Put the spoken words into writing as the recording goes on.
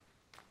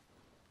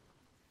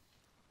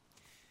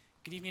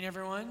Good evening,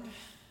 everyone.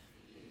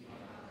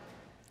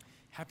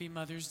 Happy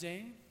Mother's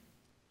Day.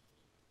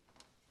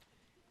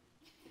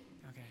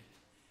 Okay.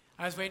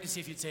 I was waiting to see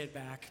if you'd say it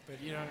back,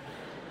 but you know,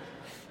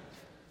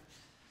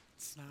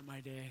 it's not my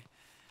day.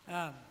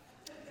 I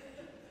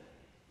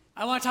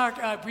want to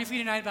talk briefly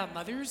tonight about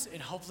mothers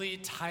and hopefully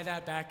tie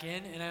that back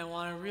in. And I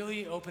want to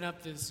really open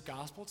up this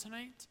gospel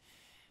tonight,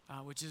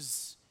 which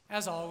is,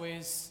 as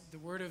always, the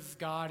Word of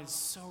God is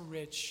so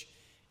rich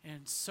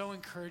and so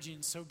encouraging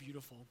and so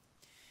beautiful.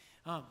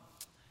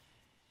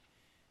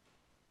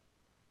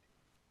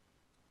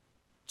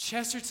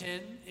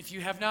 Chesterton, if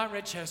you have not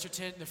read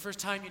Chesterton, the first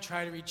time you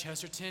try to read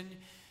Chesterton,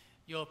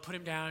 you'll put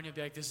him down, you'll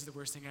be like, this is the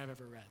worst thing I've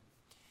ever read.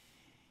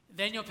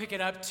 Then you'll pick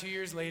it up 2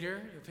 years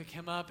later, you'll pick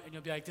him up, and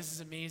you'll be like, this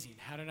is amazing.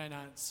 How did I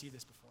not see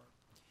this before?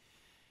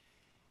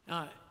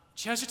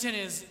 Chesterton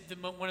is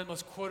one of the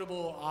most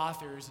quotable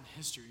authors in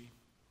history.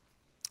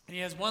 And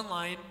he has one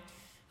line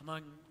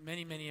among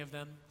many, many of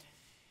them,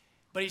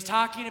 but he's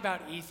talking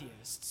about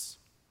atheists.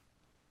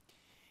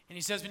 And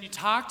he says, when you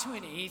talk to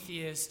an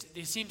atheist,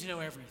 they seem to know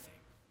everything.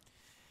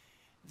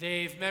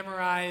 They've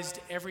memorized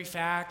every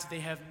fact.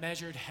 They have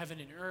measured heaven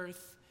and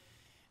earth.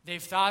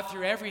 They've thought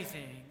through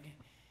everything.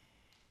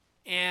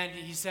 And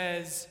he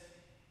says,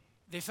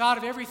 they've thought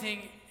of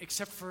everything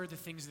except for the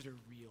things that are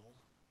real.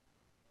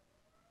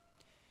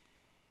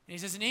 And he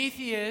says, an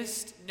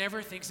atheist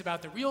never thinks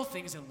about the real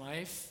things in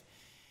life.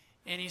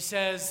 And he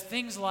says,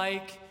 things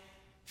like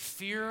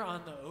fear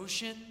on the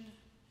ocean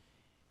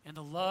and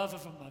the love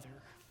of a mother.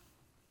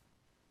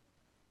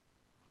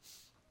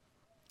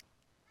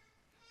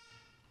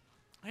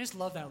 I just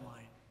love that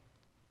line.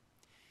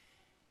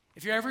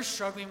 If you're ever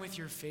struggling with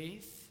your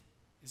faith,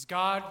 is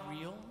God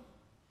real?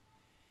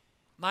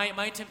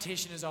 My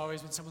temptation is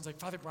always when someone's like,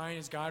 Father Brian,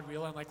 is God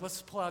real? I'm like,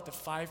 let's pull out the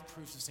 5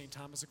 proofs of St.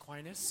 Thomas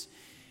Aquinas.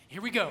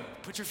 Here we go.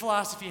 Put your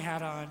philosophy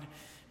hat on.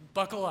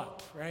 Buckle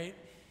up, right?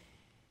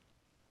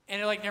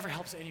 And it never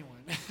helps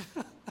anyone.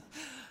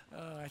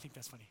 I think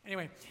that's funny.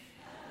 Anyway.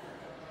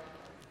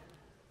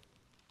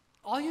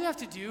 All you have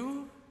to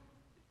do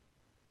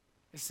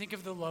is think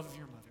of the love of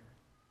your mother.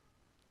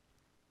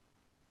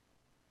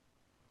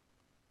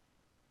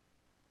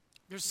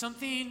 There's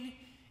something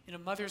in a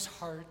mother's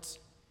heart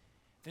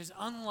that is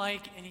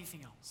unlike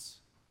anything else.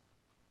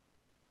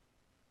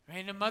 Right?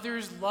 And a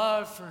mother's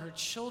love for her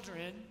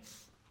children,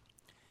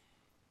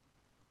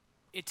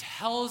 it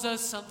tells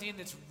us something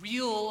that's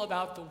real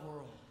about the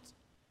world.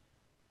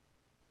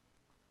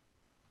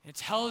 It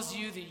tells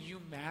you that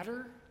you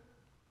matter.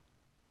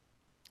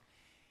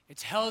 It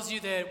tells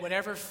you that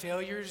whatever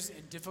failures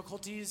and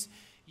difficulties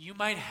you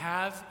might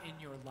have in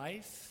your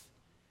life,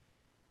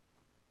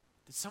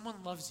 that someone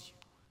loves you.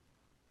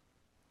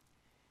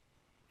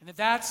 And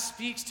that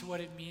speaks to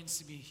what it means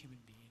to be a human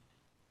being.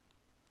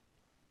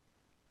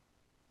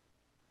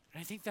 And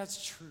I think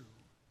that's true.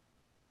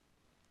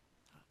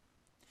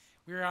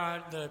 We were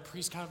on the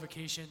priest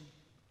convocation,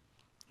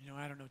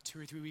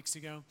 2 or 3 weeks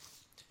ago.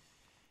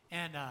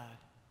 And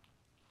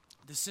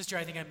the sister,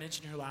 I think I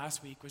mentioned her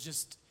last week, I was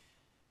just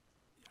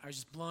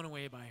blown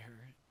away by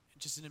her.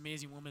 Just an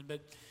amazing woman.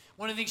 But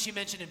one of the things she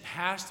mentioned in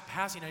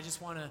passing, I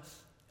just want to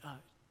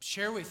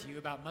share with you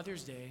about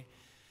Mother's Day.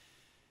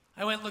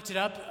 I went and looked it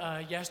up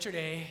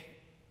yesterday,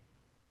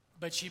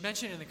 but she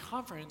mentioned it in the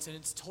conference, and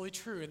it's totally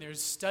true. And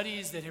there's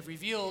studies that have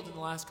revealed in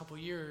the last couple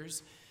of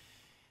years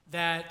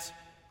that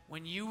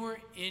when you were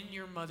in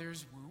your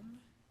mother's womb,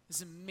 this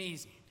is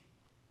amazing.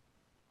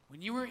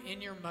 When you were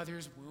in your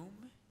mother's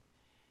womb,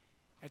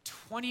 at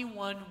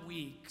 21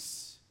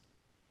 weeks,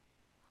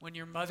 when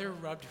your mother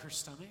rubbed her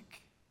stomach,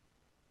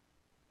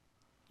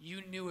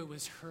 you knew it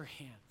was her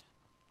hand.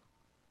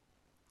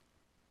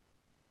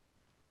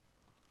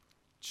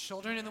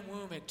 Children in the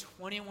womb at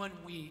 21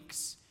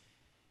 weeks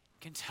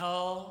can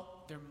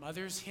tell their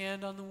mother's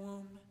hand on the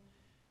womb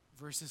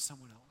versus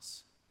someone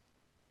else.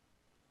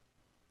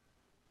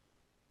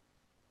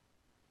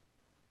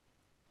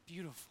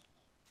 Beautiful.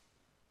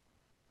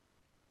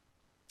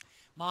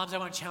 Moms, I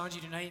want to challenge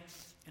you tonight,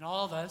 and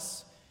all of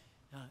us,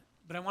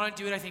 but I want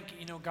to do it, I think,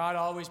 God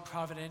always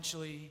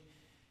providentially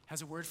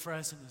has a word for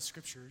us in the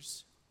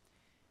scriptures.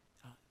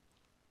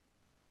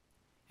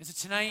 And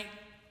so tonight,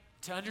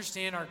 to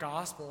understand our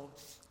gospel,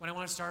 what I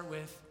want to start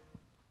with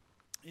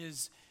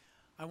is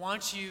I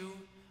want you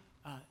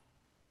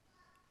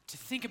to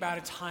think about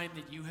a time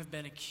that you have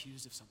been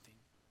accused of something.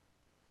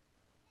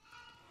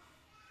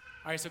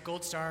 All right, so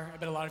Gold Star, I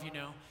bet a lot of you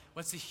know.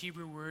 What's the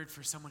Hebrew word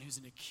for someone who's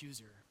an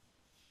accuser?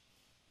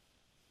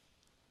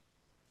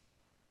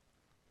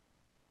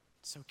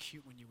 It's so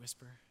cute when you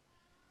whisper.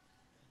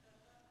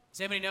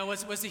 Does anybody know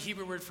what's the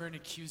Hebrew word for an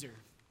accuser?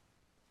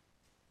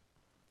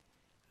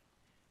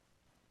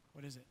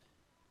 What is it?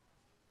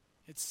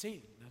 It's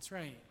Satan, that's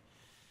right.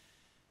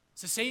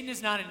 So Satan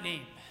is not a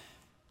name.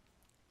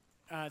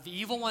 The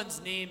evil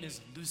one's name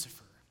is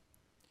Lucifer.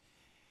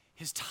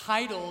 His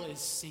title is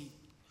Satan.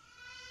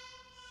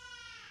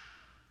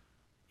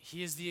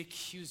 He is the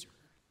accuser.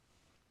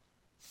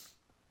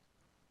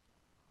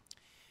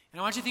 And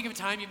I want you to think of a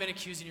time you've been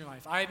accused in your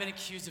life. I've been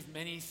accused of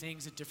many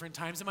things at different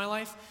times in my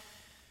life.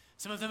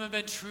 Some of them have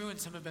been true and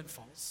some have been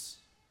false.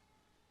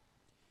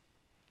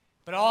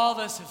 But all of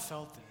us have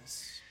felt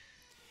this.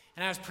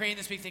 And I was praying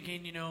this week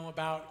thinking,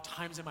 about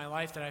times in my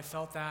life that I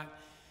felt that.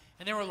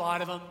 And there were a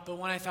lot of them, but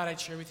one I thought I'd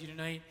share with you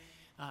tonight.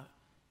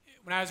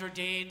 When I was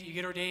ordained, you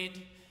get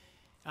ordained,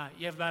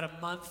 you have about a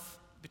month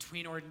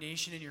between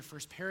ordination and your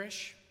first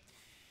parish.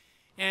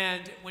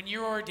 And when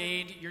you're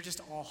ordained, you're just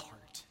all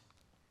heart.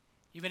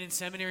 You've been in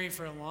seminary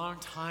for a long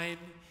time.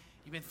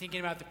 You've been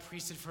thinking about the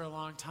priesthood for a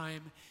long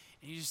time.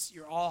 And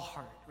you're all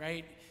heart,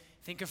 right?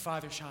 Think of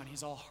Father Sean,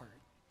 he's all heart,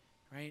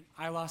 right?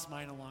 I lost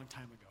mine a long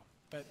time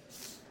ago.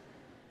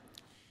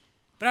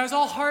 But I was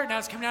all heart, and I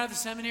was coming out of the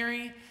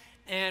seminary,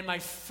 and my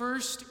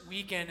first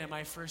weekend at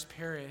my first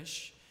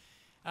parish,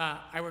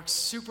 I worked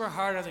super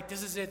hard. I was like,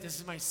 this is it. This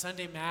is my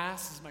Sunday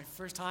Mass. This is my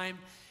first time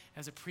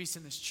as a priest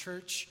in this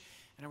church.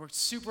 And I worked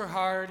super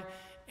hard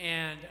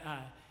and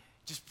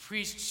just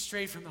preached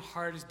straight from the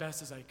heart as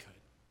best as I could.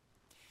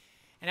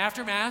 And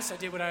after Mass, I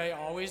did what I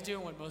always do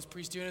and what most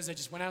priests do, is I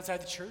just went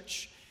outside the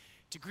church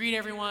to greet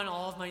everyone,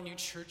 all of my new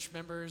church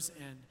members,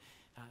 and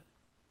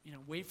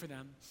wait for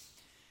them.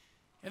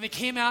 And they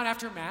came out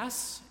after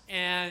Mass,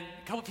 and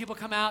a couple people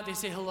come out, they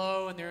say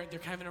hello, and they're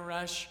kind of in a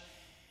rush.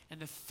 And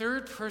the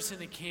third person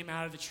that came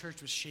out of the church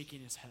was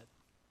shaking his head.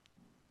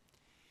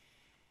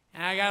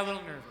 And I got a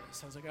little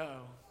nervous. I was like,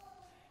 uh-oh,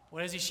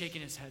 what is he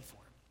shaking his head for?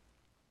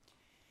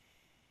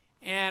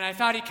 And I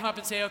thought he'd come up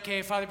and say,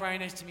 okay, Father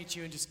Brian, nice to meet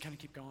you, and just kind of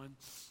keep going.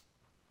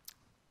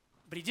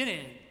 But he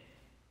didn't.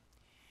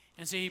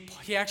 And so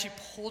he actually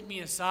pulled me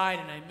aside,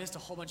 and I missed a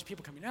whole bunch of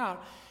people coming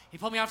out. He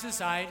pulled me off to the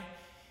side,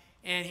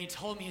 and he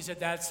told me, he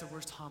said, that's the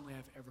worst homily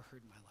I've ever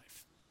heard in my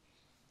life.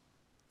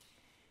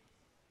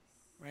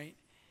 Right?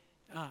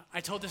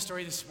 I told this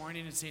story this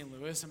morning in St.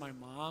 Louis, and my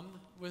mom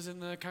was in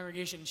the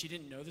congregation, and she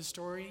didn't know the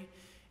story,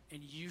 and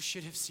you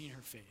should have seen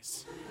her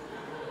face.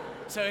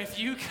 So if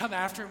you come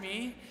after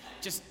me,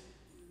 just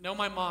know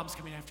my mom's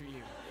coming after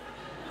you.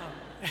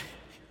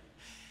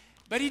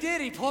 But he did.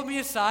 He pulled me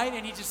aside,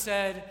 and he just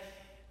said,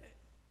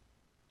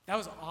 that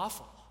was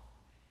awful.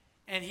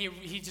 And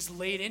he just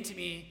laid into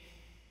me,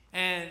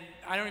 and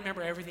I don't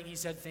remember everything he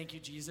said, thank you,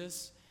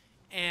 Jesus.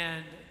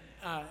 And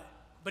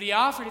but he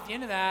offered at the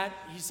end of that,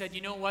 he said,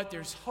 you know what,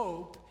 there's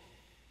hope.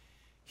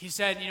 He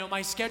said,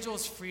 my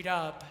schedule's freed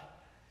up.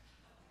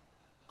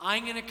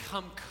 I'm going to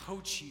come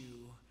coach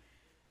you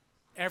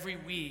every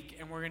week,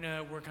 and we're going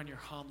to work on your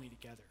homily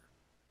together.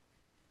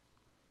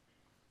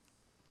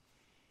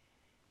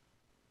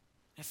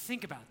 Now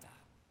think about that.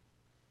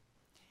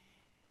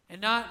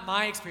 And not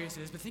my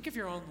experiences, but think of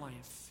your own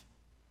life.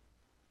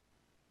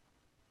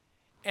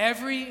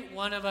 Every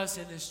one of us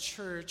in this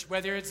church,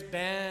 whether it's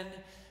been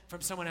from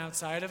someone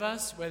outside of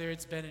us, whether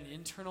it's been an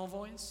internal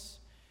voice,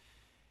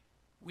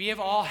 we have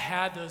all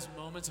had those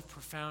moments of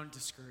profound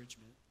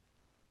discouragement.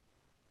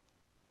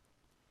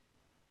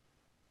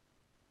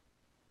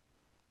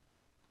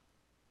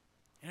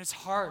 And it's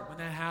hard when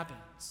that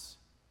happens.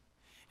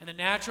 And the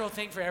natural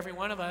thing for every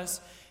one of us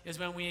is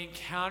when we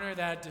encounter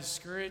that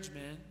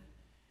discouragement,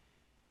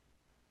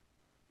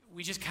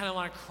 we just kind of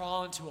want to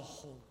crawl into a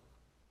hole.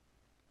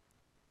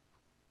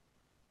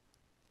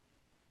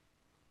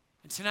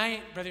 And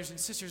tonight, brothers and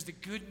sisters, the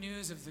good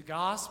news of the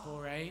gospel,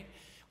 right?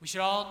 We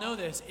should all know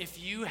this.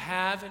 If you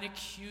have an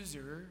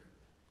accuser,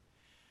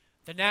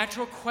 the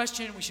natural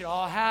question we should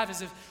all have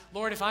is,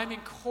 Lord, if I'm in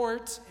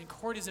court, and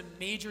court is a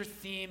major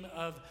theme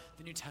of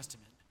the New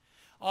Testament.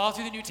 All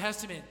through the New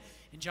Testament,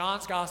 in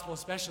John's gospel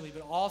especially,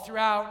 but all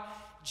throughout,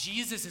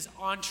 Jesus is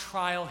on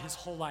trial his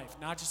whole life,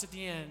 not just at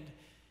the end,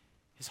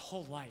 his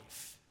whole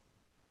life.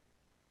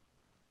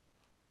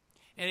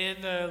 And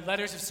in the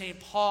letters of St.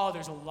 Paul,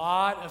 there's a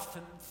lot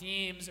of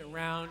themes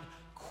around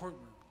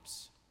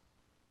courtrooms.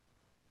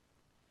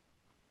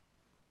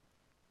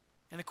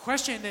 And the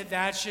question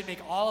that should make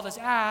all of us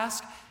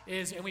ask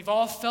is, and we've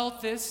all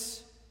felt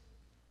this,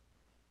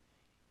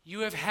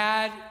 you have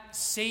had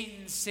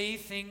Satan say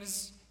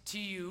things to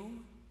you.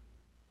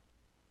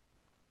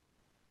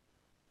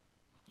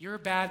 You're a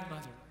bad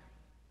mother.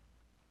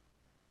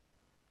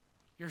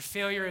 You're a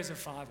failure as a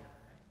father.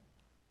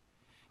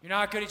 You're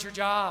not good at your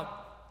job.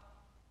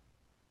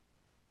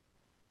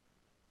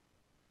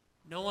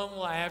 No one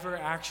will ever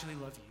actually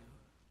love you.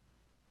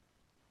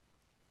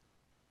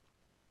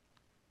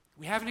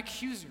 We have an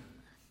accuser.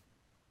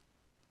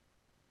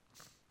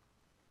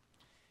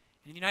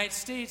 In the United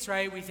States,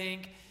 right, we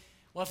think,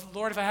 well,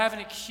 Lord, if I have an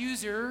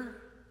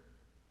accuser,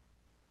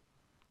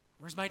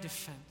 where's my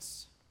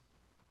defense?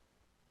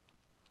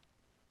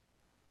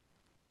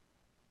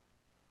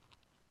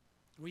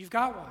 Well, you've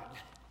got one.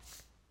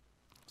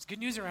 There's good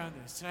news around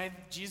this. Tonight,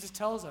 Jesus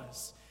tells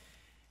us,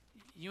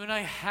 you and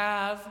I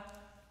have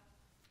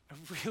a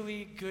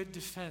really good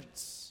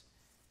defense.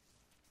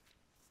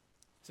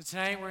 So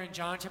tonight we're in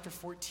John chapter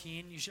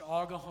 14. You should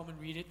all go home and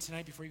read it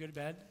tonight before you go to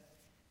bed.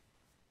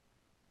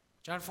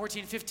 John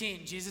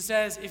 14:15, Jesus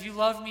says, if you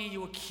love me, you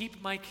will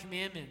keep my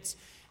commandments.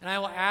 And I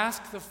will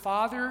ask the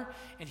Father,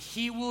 and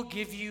he will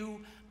give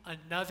you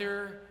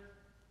another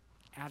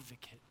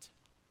advocate.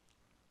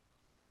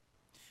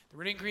 The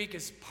word in Greek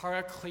is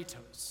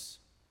parakletos.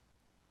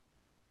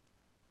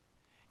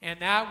 And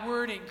that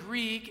word in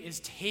Greek is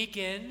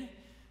taken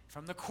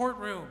from the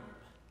courtroom.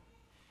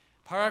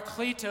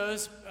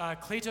 Paracletos,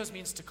 kletos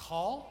means to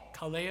call,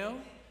 kaleo,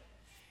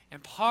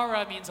 and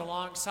para means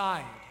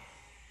alongside.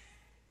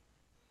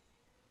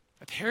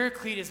 A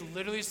paraclete is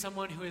literally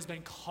someone who has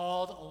been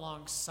called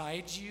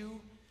alongside you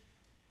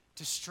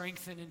to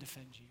strengthen and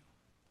defend you.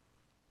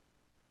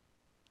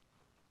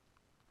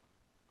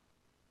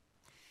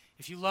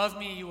 If you love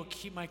me, you will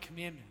keep my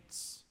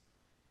commandments.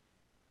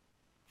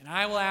 And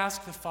I will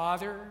ask the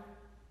Father,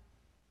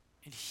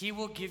 and he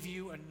will give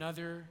you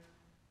another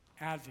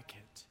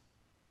advocate.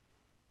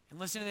 And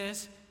listen to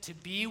this, to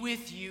be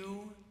with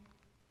you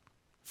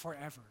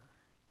forever.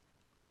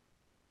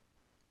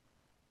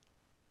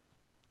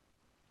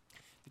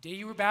 The day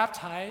you were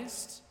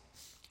baptized,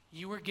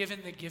 you were given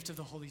the gift of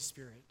the Holy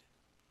Spirit,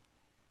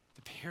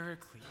 the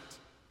Paraclete.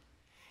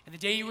 And the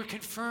day you were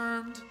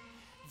confirmed,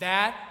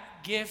 that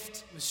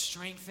gift was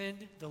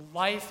strengthened. The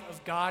life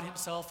of God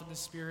himself and the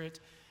Spirit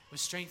was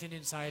strengthened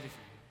inside of you.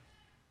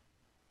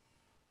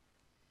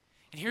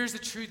 And here's the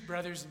truth,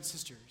 brothers and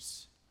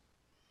sisters.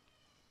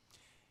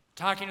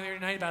 Talking earlier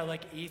tonight about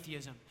like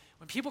atheism.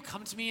 When people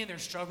come to me and they're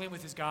struggling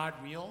with, is God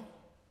real?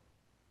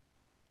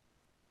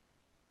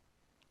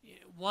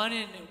 One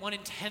in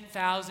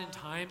 10,000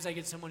 times I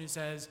get someone who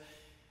says,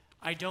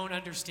 I don't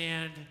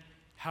understand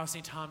how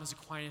St. Thomas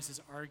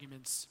Aquinas'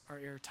 arguments are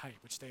airtight,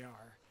 which they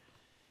are.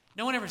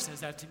 No one ever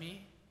says that to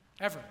me,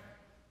 ever.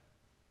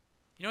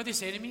 You know what they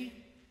say to me?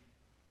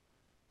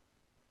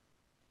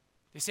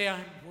 They say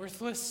I'm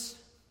worthless,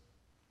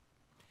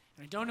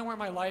 and I don't know where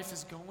my life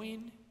is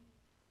going,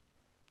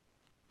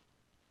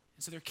 and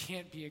so there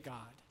can't be a God.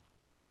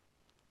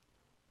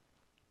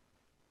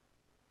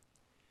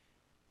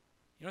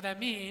 You know what that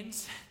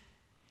means?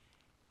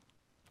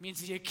 It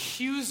means the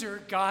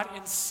accuser got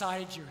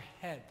inside your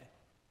head.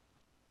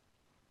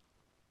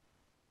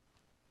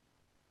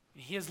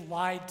 And he has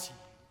lied to you.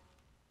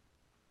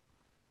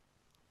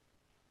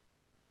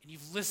 And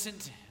you've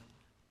listened to him.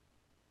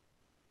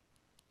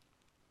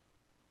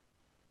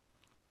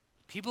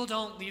 People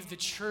don't leave the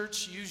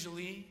church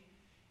usually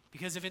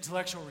because of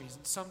intellectual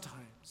reasons,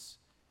 sometimes.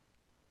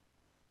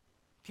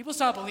 People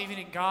stop believing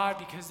in God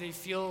because they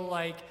feel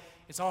like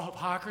it's all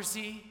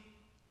hypocrisy.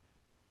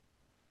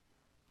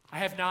 I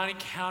have not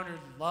encountered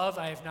love.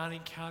 I have not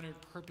encountered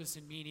purpose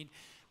and meaning.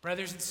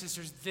 Brothers and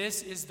sisters,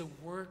 this is the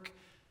work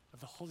of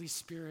the Holy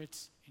Spirit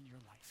in your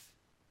life.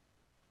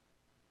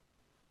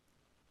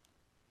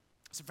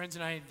 Some friends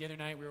and I, the other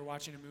night, we were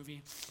watching a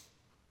movie.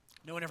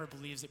 No one ever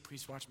believes that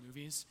priests watch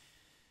movies,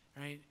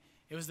 right?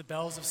 It was The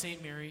Bells of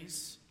St.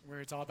 Mary's,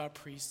 where it's all about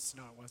priests.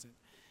 No, it wasn't.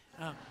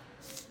 But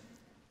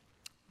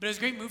it was a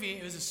great movie.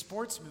 It was a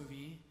sports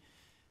movie.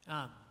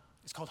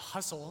 It's called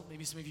Hustle.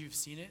 Maybe some of you have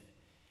seen it.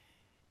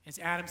 It's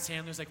Adam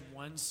Sandler's like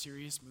one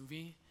serious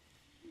movie.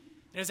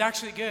 And it was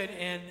actually good.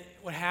 And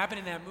what happened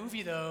in that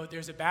movie, though,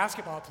 there's a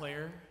basketball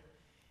player, and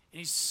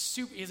he's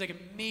like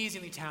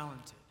amazingly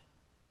talented.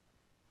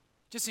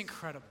 Just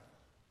incredible.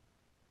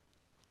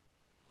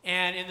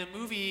 And in the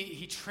movie,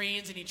 he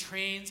trains, and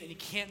he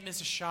can't miss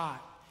a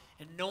shot.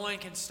 And no one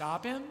can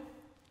stop him.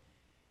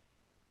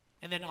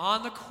 And then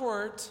on the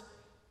court,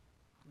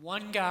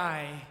 one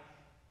guy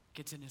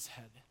gets in his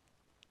head.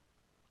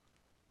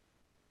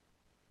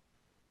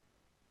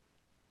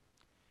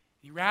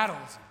 He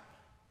rattles him.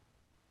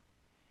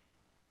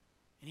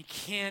 And he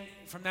can't,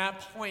 from that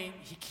point,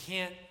 he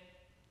can't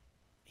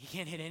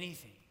hit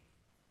anything.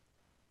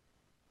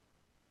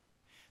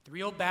 The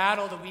real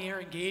battle that we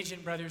are engaged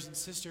in, brothers and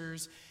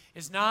sisters,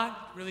 is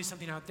not really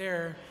something out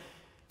there.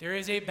 There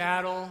is a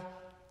battle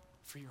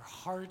for your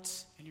heart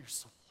and your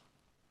soul.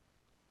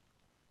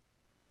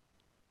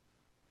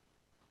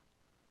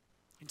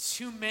 And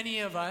too many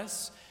of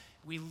us,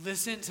 we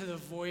listen to the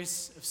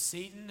voice of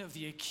Satan, of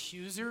the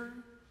accuser.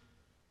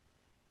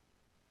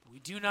 We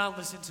do not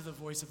listen to the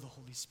voice of the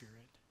Holy Spirit,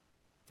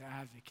 the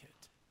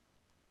advocate.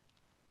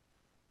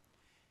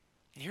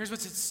 And here's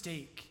what's at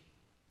stake.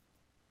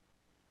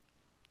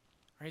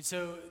 All right,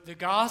 so the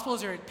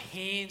Gospels are at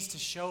pains to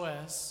show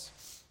us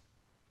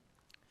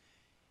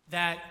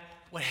that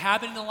what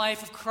happened in the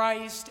life of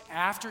Christ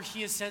after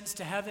he ascends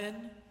to heaven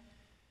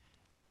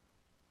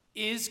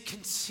is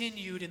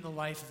continued in the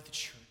life of the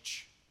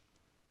church.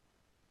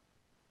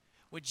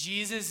 What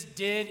Jesus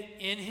did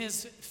in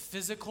his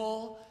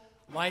physical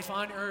life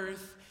on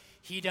earth,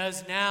 he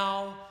does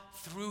now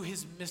through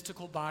his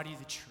mystical body,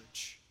 the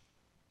church.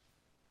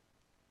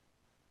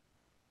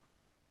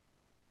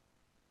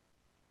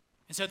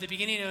 And so at the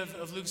beginning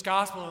of Luke's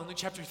gospel, in Luke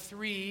chapter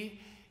 3,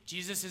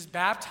 Jesus is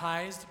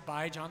baptized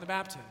by John the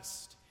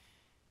Baptist.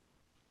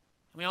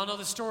 And we all know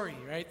the story,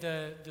 right?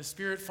 The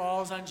Spirit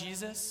falls on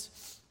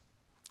Jesus.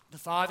 The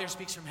Father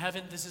speaks from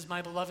heaven, "This is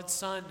my beloved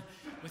Son,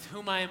 with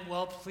whom I am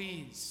well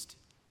pleased."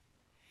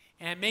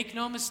 And make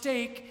no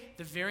mistake,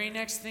 the very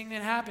next thing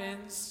that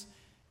happens,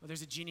 well,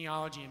 there's a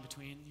genealogy in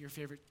between, your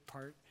favorite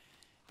part.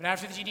 But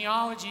after the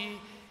genealogy,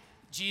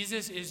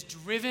 Jesus is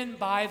driven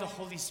by the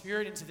Holy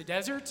Spirit into the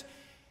desert.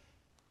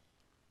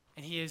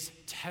 and he is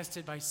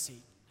tested by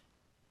Satan.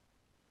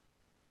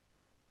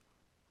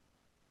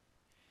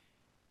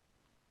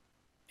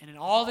 And in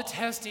all the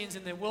testings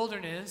in the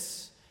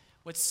wilderness,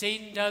 what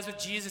Satan does with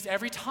Jesus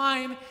every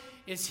time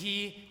is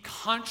he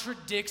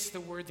contradicts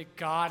the word that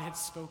God had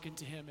spoken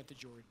to him at the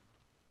Jordan.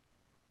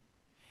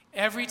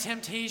 Every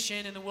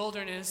temptation in the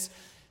wilderness,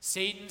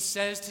 Satan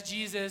says to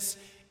Jesus,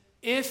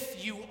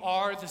 if you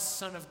are the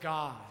Son of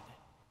God.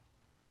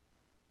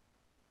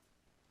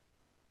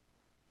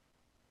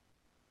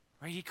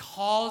 Right? He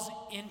calls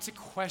into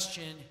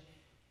question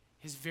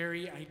his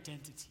very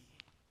identity.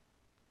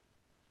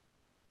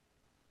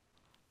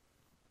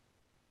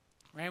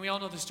 Right? We all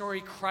know the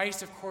story.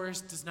 Christ, of course,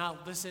 does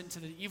not listen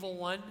to the evil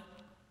one.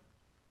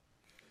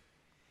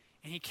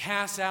 And he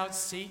casts out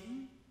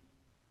Satan.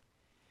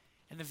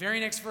 And the very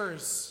next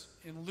verse,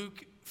 in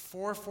Luke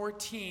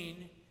 4:14,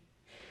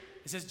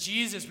 it says,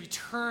 Jesus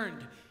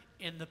returned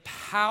in the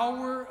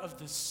power of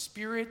the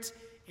Spirit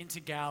into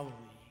Galilee.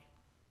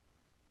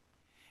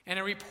 And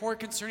a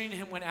report concerning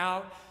him went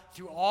out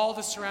through all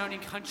the surrounding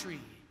country.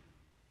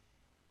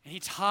 And he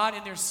taught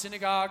in their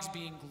synagogues,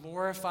 being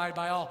glorified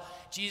by all.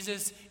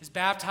 Jesus is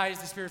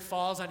baptized, the Spirit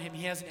falls on him.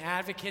 He has an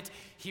advocate.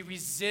 He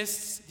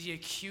resists the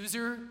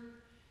accuser.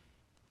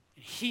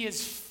 And he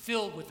is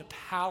filled with the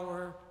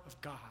power of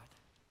God.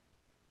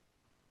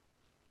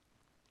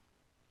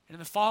 And in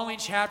the following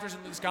chapters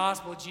in Luke's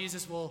gospel,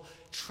 Jesus will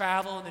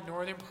travel in the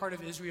northern part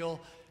of Israel,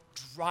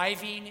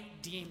 driving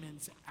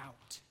demons out.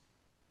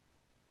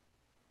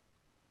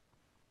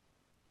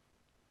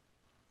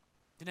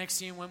 The next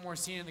scene, one more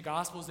scene in the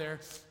Gospels there.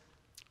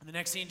 And the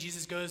next scene,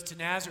 Jesus goes to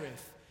Nazareth.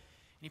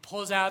 And he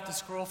pulls out the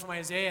scroll from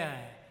Isaiah.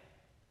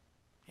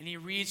 And he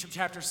reads from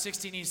chapter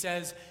 16. He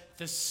says,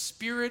 the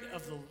Spirit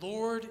of the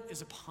Lord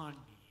is upon me,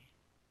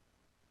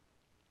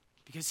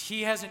 because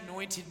he has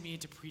anointed me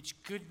to preach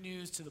good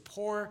news to the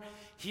poor.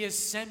 He has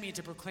sent me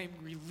to proclaim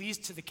release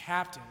to the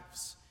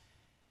captives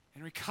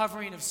and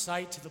recovering of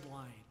sight to the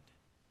blind.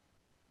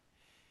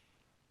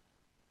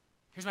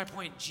 Here's my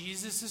point.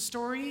 Jesus'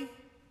 story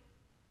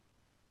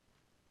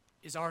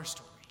is our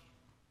story.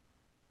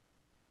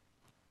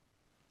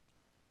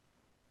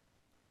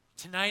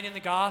 Tonight in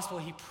the gospel,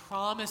 he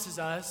promises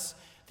us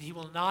that he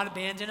will not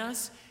abandon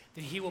us,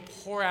 that he will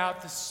pour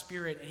out the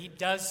Spirit, and he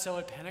does so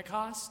at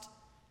Pentecost.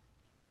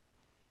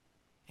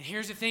 And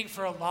here's the thing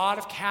for a lot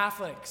of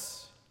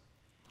Catholics,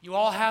 you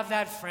all have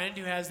that friend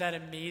who has that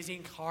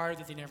amazing car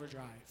that they never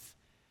drive.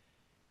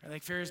 Right?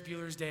 Like Ferris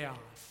Bueller's Day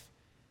Off.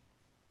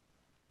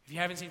 If you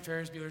haven't seen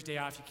Ferris Bueller's Day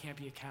Off, you can't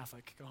be a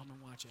Catholic. Go home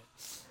and watch it.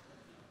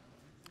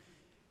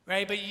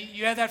 Right? But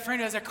you have that friend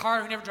who has a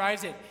car who never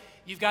drives it.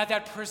 You've got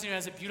that person who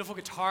has a beautiful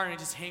guitar and it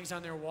just hangs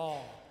on their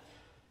wall.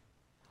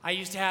 I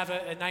used to have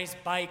a nice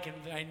bike and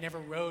I never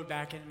rode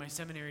back in my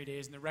seminary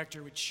days, and the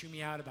rector would chew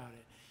me out about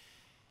it.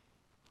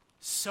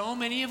 So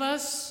many of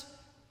us,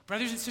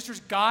 brothers and sisters,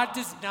 God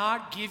does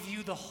not give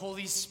you the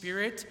Holy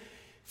Spirit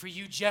for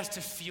you just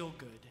to feel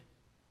good.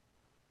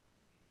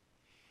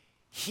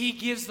 He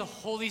gives the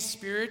Holy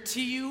Spirit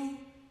to you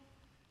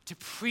to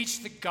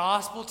preach the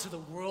gospel to the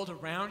world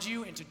around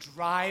you and to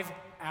drive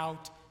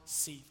out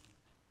Satan.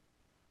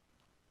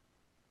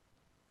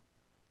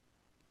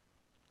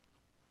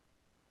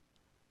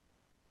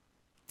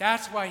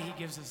 That's why he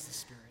gives us the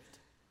Spirit.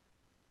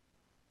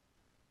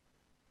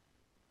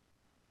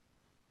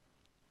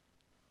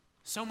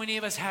 So many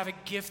of us have a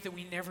gift that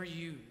we never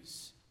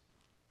use.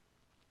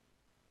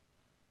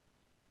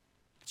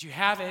 But you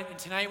have it, and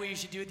tonight what you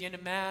should do at the end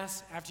of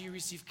Mass, after you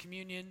receive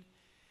communion,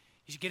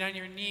 you should get on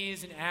your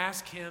knees and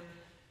ask him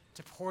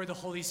to pour the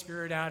Holy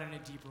Spirit out in a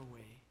deeper way.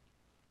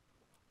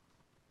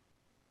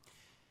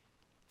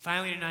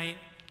 Finally tonight,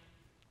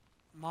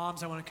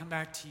 moms, I want to come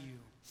back to you.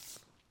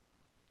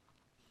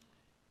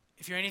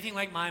 If you're anything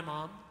like my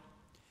mom,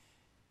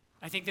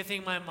 I think the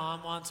thing my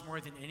mom wants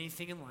more than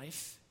anything in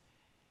life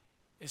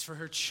is for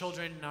her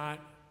children not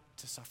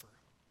to suffer.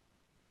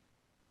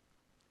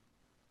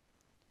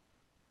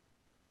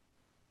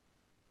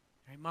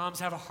 Right? Moms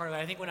have a hard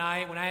life. I think when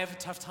I have a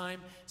tough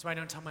time, that's why I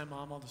don't tell my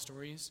mom all the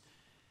stories.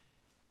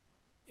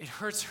 It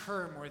hurts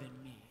her more than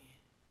me.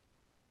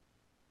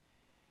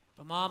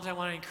 But moms, I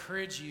want to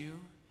encourage you,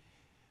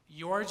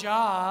 your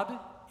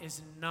job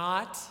is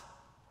not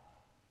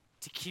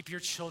to keep your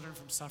children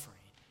from suffering.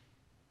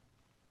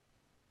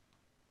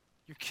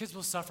 Your kids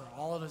will suffer.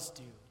 All of us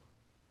do.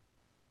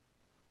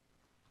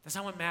 That's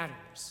not what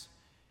matters.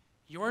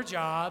 Your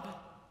job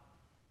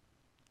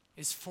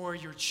is for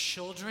your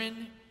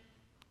children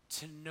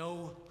to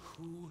know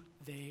who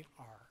they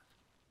are.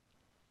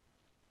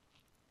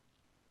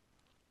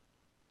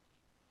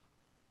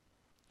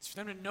 It's for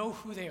them to know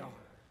who they are.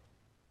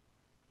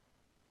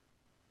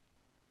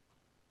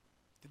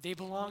 That they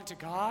belong to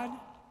God.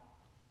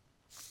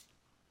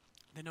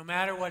 That no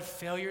matter what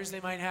failures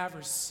they might have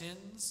or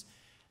sins,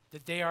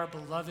 that they are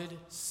beloved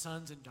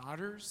sons and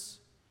daughters.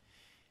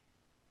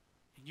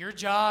 And your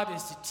job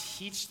is to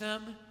teach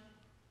them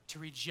to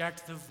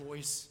reject the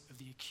voice of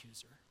the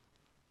accuser.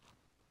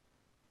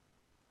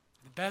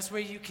 And the best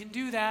way you can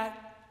do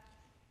that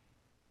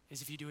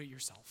is if you do it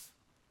yourself.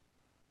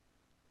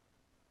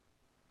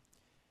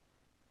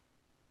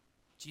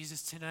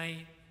 Jesus,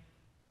 tonight,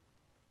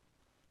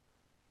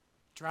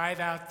 drive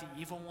out the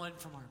evil one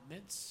from our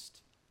midst.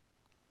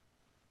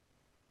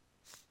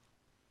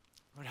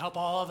 Lord, help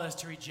all of us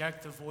to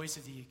reject the voice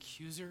of the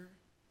accuser.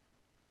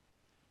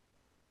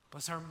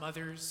 Bless our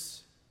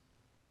mothers.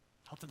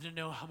 Help them to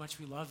know how much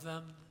we love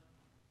them.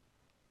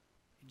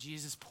 And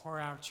Jesus, pour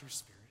out your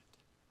Spirit.